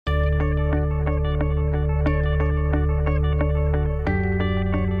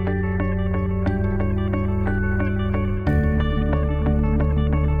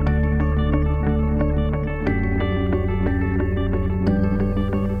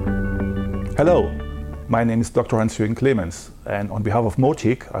Hello, my name is Dr. Hans-Jürgen Klemenz, and on behalf of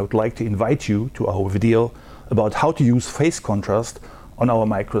Motic, I would like to invite you to our video about how to use phase contrast on our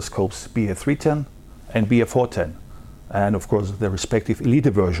microscopes BA310 and BA410, and of course the respective Elite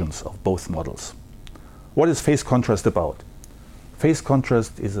versions of both models. What is phase contrast about? Phase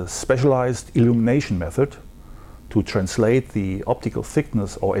contrast is a specialized illumination method to translate the optical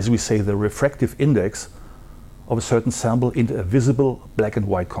thickness, or as we say, the refractive index of a certain sample into a visible black and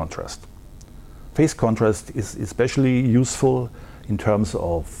white contrast. Phase contrast is especially useful in terms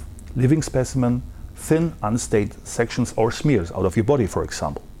of living specimen, thin unstained sections or smears out of your body, for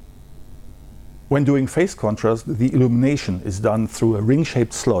example. When doing phase contrast, the illumination is done through a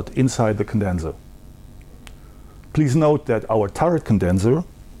ring-shaped slot inside the condenser. Please note that our turret condenser,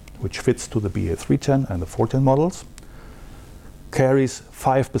 which fits to the BA310 and the 410 models, carries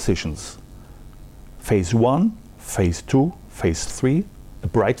 5 positions: phase 1, phase 2, phase 3, a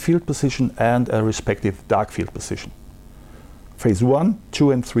bright field position and a respective dark field position. Phase 1,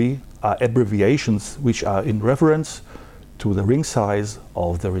 2 and 3 are abbreviations which are in reference to the ring size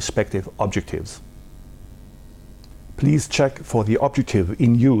of the respective objectives. Please check for the objective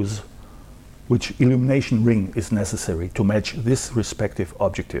in use which illumination ring is necessary to match this respective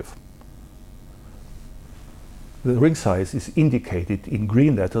objective. The ring size is indicated in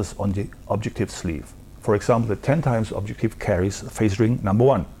green letters on the objective sleeve. For example, the 10 times objective carries phase ring number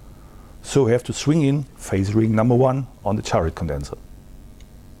 1. So we have to swing in phase ring number 1 on the turret condenser.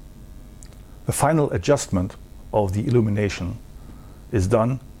 The final adjustment of the illumination is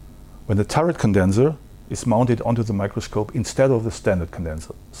done when the turret condenser is mounted onto the microscope instead of the standard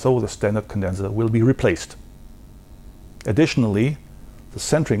condenser. So the standard condenser will be replaced. Additionally, the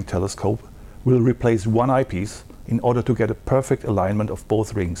centering telescope will replace one eyepiece in order to get a perfect alignment of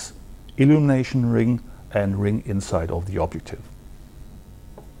both rings, illumination ring and ring inside of the objective.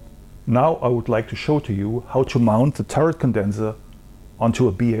 Now I would like to show to you how to mount the turret condenser onto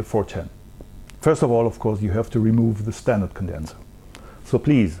a BA410. First of all, of course, you have to remove the standard condenser. So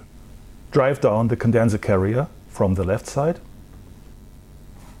please drive down the condenser carrier from the left side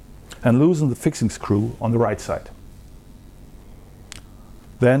and loosen the fixing screw on the right side.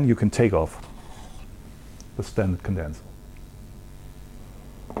 Then you can take off the standard condenser.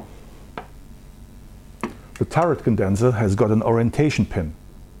 The turret condenser has got an orientation pin,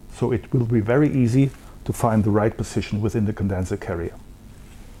 so it will be very easy to find the right position within the condenser carrier.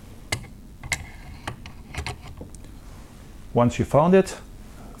 Once you found it,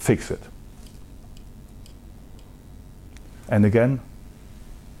 fix it. And again,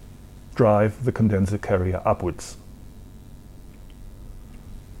 drive the condenser carrier upwards.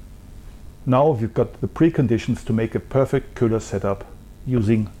 Now you've got the preconditions to make a perfect Köhler setup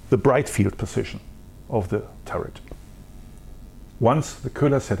using the bright field position of the turret. Once the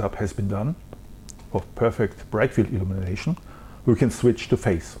Köhler setup has been done, of perfect bright field illumination, we can switch to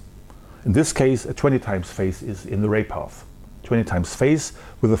phase. In this case, a 20 times phase is in the ray path. 20 times phase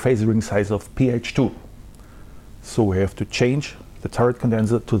with a phase ring size of pH2. So we have to change the turret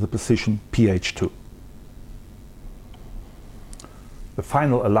condenser to the position pH2. The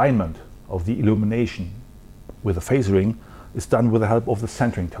final alignment of the illumination with the phase ring is done with the help of the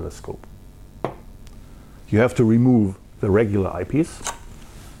centering telescope. You have to remove the regular eyepiece,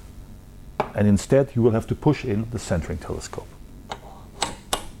 and instead you will have to push in the centering telescope.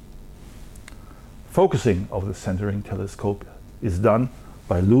 Focusing of the centering telescope is done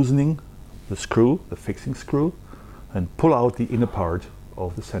by loosening the screw, the fixing screw, and pull out the inner part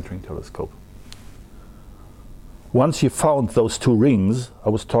of the centering telescope. Once you've found those 2 rings I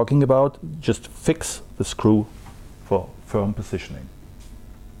was talking about, just fix the screw for firm positioning.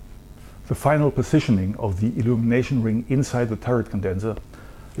 The final positioning of the illumination ring inside the turret condenser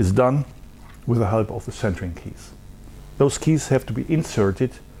is done with the help of the centering keys. Those keys have to be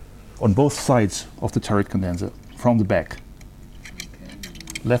inserted on both sides of the turret condenser from the back.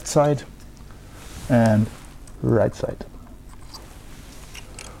 Left side and right side.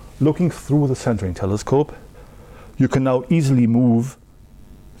 Looking through the centering telescope, you can now easily move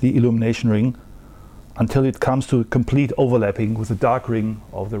the illumination ring until it comes to a complete overlapping with the dark ring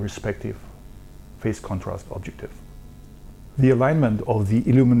of the respective phase contrast objective. The alignment of the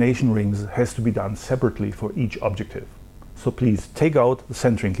illumination rings has to be done separately for each objective. So please take out the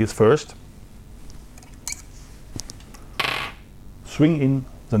centering keys first, swing in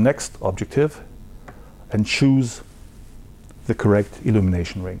the next objective and choose the correct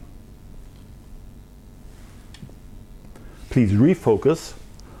illumination ring. Please refocus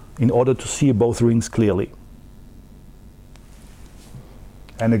in order to see both rings clearly.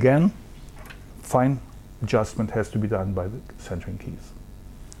 And again, fine adjustment has to be done by the centering keys.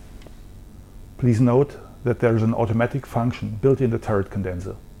 Please note that there is an automatic function built in the Turret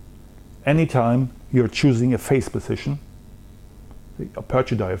Condenser. Anytime you're choosing a face position, the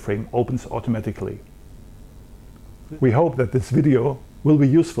aperture diaphragm opens automatically. We hope that this video will be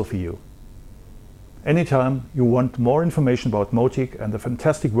useful for you. Anytime you want more information about Motic and the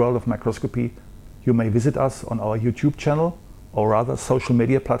fantastic world of microscopy, you may visit us on our YouTube channel or other social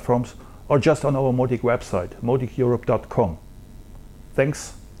media platforms, or just on our Motic website, moticeurope.com.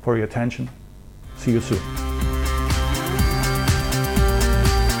 Thanks for your attention. See you soon.